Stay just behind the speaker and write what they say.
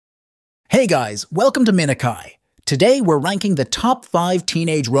Hey guys, welcome to Minakai. Today we're ranking the top 5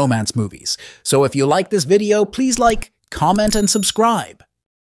 teenage romance movies, so if you like this video, please like, comment and subscribe.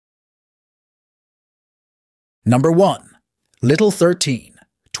 Number 1. Little 13,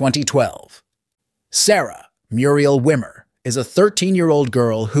 2012. Sarah, Muriel Wimmer, is a 13-year-old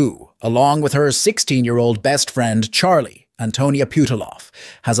girl who, along with her 16-year-old best friend Charlie, Antonia Putiloff,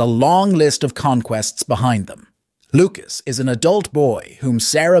 has a long list of conquests behind them. Lucas is an adult boy whom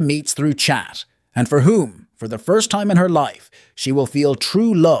Sarah meets through chat, and for whom, for the first time in her life, she will feel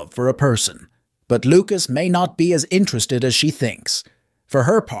true love for a person. But Lucas may not be as interested as she thinks. For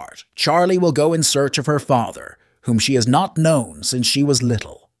her part, Charlie will go in search of her father, whom she has not known since she was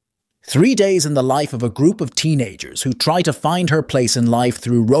little. 3 days in the life of a group of teenagers who try to find her place in life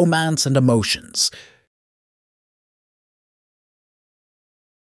through romance and emotions.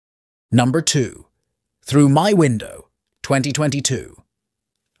 Number 2. Through My Window, 2022.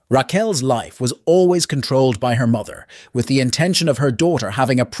 Raquel's life was always controlled by her mother, with the intention of her daughter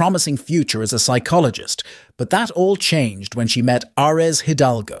having a promising future as a psychologist, but that all changed when she met Ares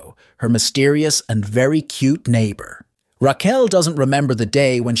Hidalgo, her mysterious and very cute neighbor. Raquel doesn't remember the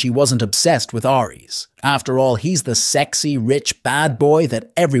day when she wasn't obsessed with Ares. After all, he's the sexy, rich, bad boy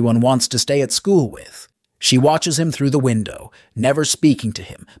that everyone wants to stay at school with. She watches him through the window, never speaking to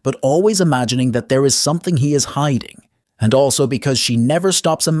him, but always imagining that there is something he is hiding, and also because she never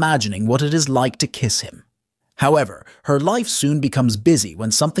stops imagining what it is like to kiss him. However, her life soon becomes busy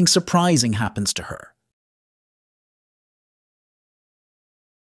when something surprising happens to her.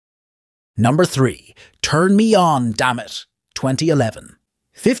 Number 3. Turn Me On, Dammit, 2011.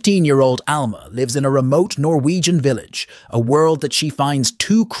 15-year-old Alma lives in a remote Norwegian village, a world that she finds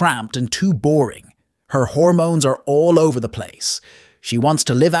too cramped and too boring. Her hormones are all over the place. She wants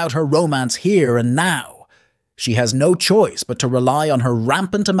to live out her romance here and now. She has no choice but to rely on her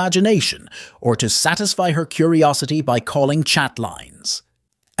rampant imagination or to satisfy her curiosity by calling chat lines.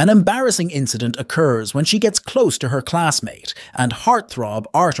 An embarrassing incident occurs when she gets close to her classmate and heartthrob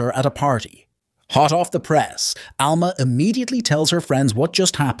Arthur at a party. Hot off the press, Alma immediately tells her friends what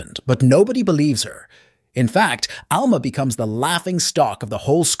just happened, but nobody believes her. In fact, Alma becomes the laughing stock of the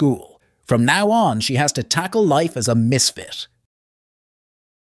whole school. From now on, she has to tackle life as a misfit.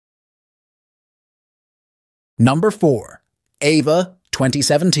 Number 4. Ava,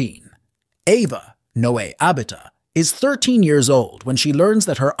 2017. Ava, Noe Abita, is 13 years old when she learns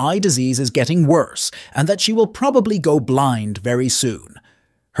that her eye disease is getting worse and that she will probably go blind very soon.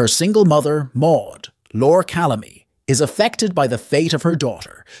 Her single mother, Maud, Lore Calamy, is affected by the fate of her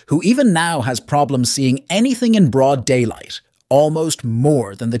daughter, who even now has problems seeing anything in broad daylight, almost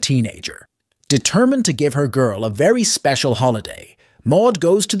more than the teenager. Determined to give her girl a very special holiday, Maud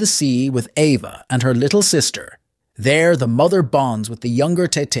goes to the sea with Ava and her little sister. There, the mother bonds with the younger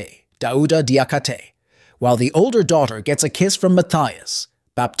Tete, Dauda Diakate, while the older daughter gets a kiss from Matthias,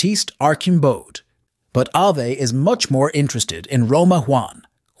 Baptiste Archimbode. But Ave is much more interested in Roma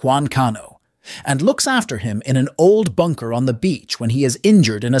Juan Cano, and looks after him in an old bunker on the beach when he is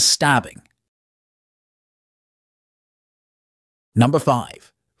injured in a stabbing. Number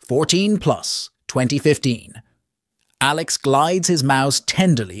 5. 14 Plus, 2015. Alex glides his mouse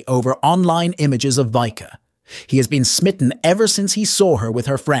tenderly over online images of Vika. He has been smitten ever since he saw her with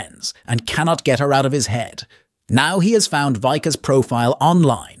her friends and cannot get her out of his head. Now he has found Vika's profile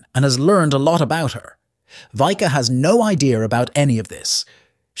online and has learned a lot about her. Vika has no idea about any of this.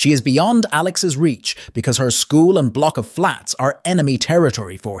 She is beyond Alex's reach because her school and block of flats are enemy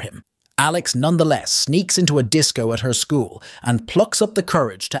territory for him. Alex nonetheless sneaks into a disco at her school and plucks up the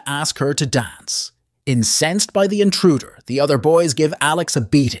courage to ask her to dance. Incensed by the intruder, the other boys give Alex a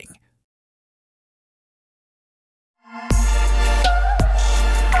beating.